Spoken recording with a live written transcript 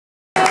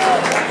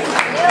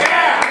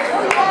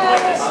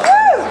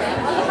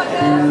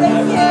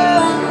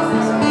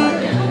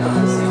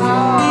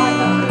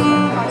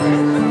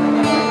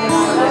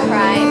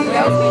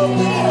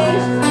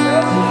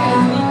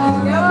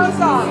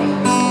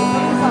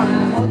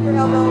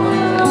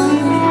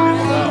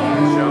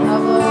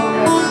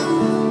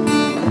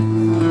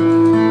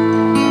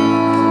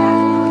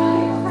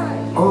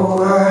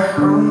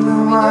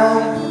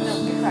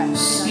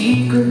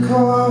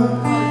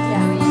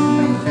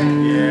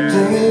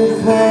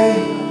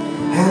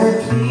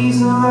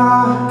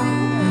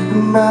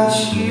But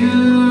you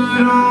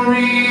don't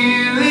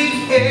really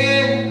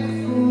care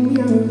when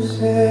you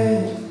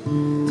said,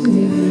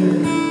 dear.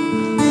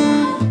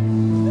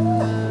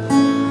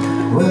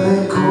 Well,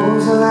 it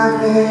goes like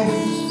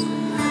this: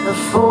 the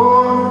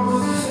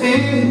fourth, the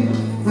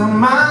fifth, the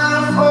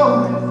minor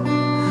fourth,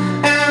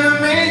 and the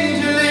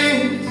major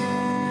leagues.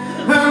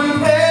 The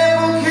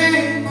devil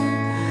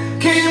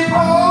keep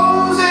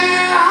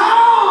posing,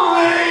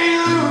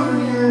 hallelujah,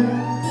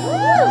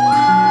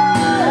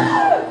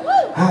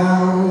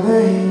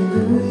 hallelujah,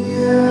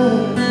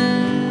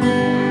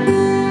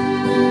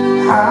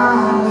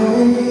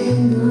 hallelujah,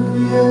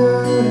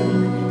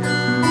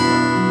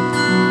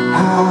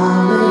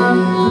 hallelujah,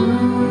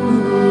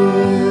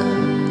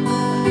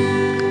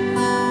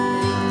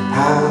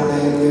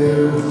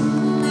 hallelujah,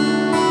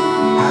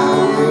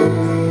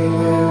 hallelujah,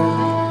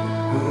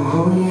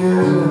 oh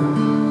yeah.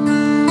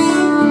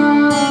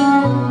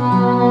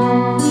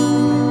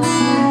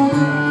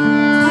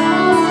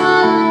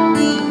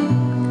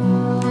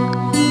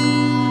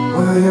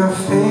 Well, your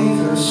faith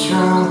was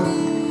strong,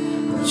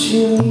 but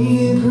you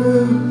needed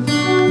proof.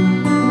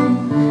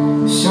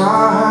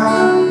 Saw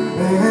her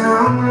living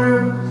on the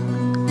roof,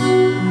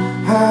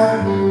 her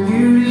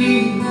beauty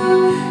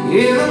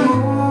in the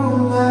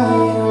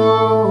moonlight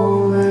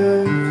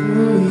rolling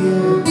through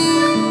you.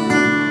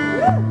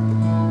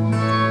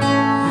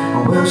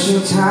 Well, she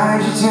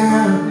tied you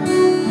down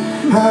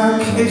her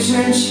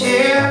kitchen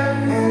chair,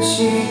 and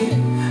she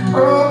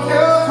broke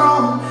your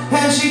throne,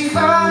 and she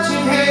cut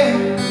your hair,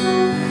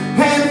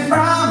 and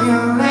from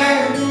your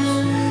lips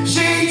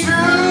she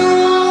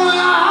drew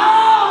a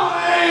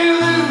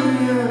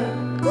hallelujah,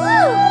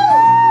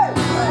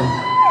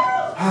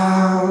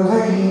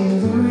 hallelujah,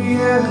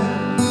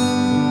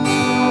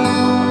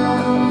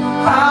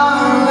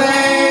 hallelujah,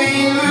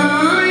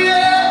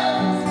 hallelujah,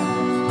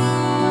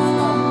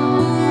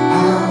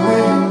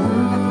 hallelujah.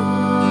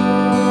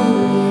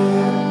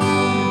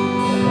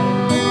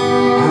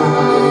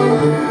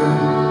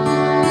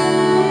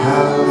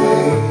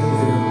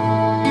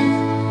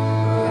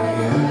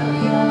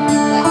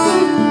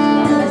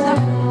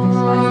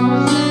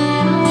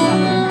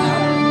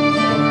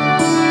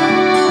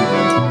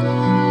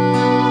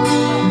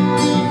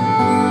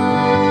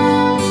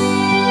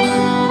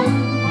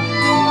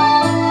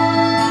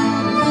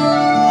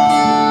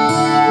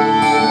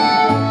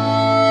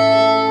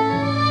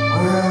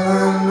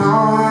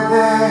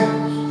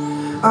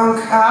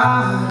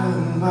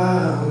 Uncommon,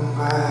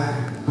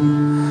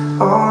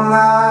 all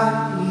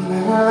life you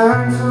never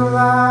learned to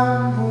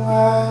love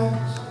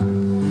was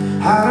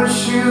how to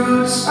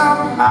shoot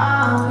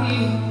somebody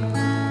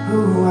who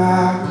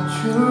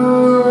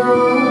outdrew,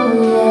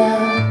 yeah.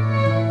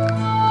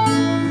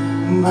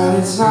 But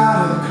it's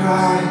not a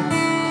cry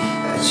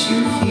that you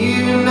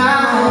hear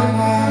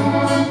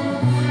tonight,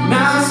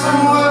 not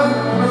someone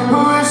who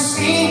has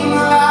seen the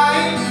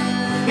light.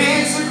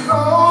 It's a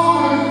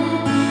cold,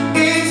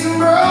 it's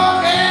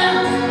broken,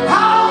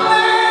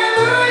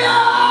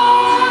 hallelujah,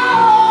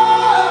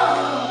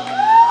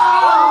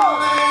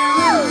 hallelujah,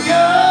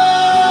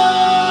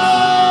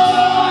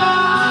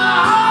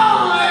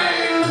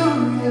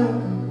 hallelujah,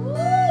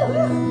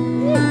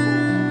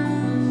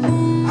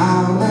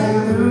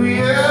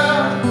 hallelujah,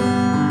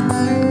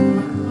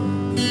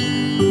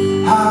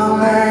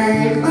 hallelujah.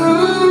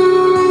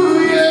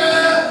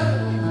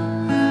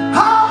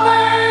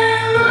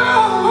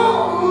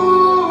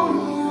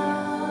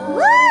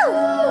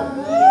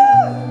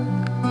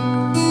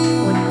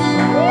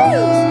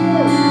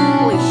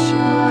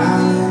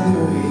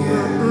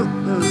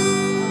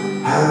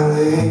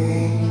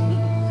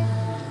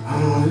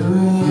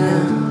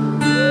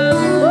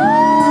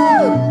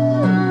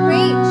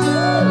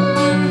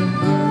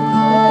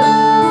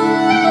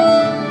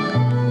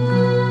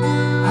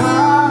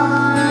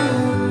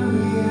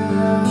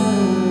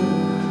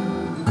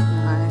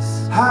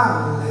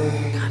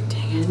 God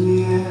dang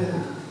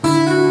it.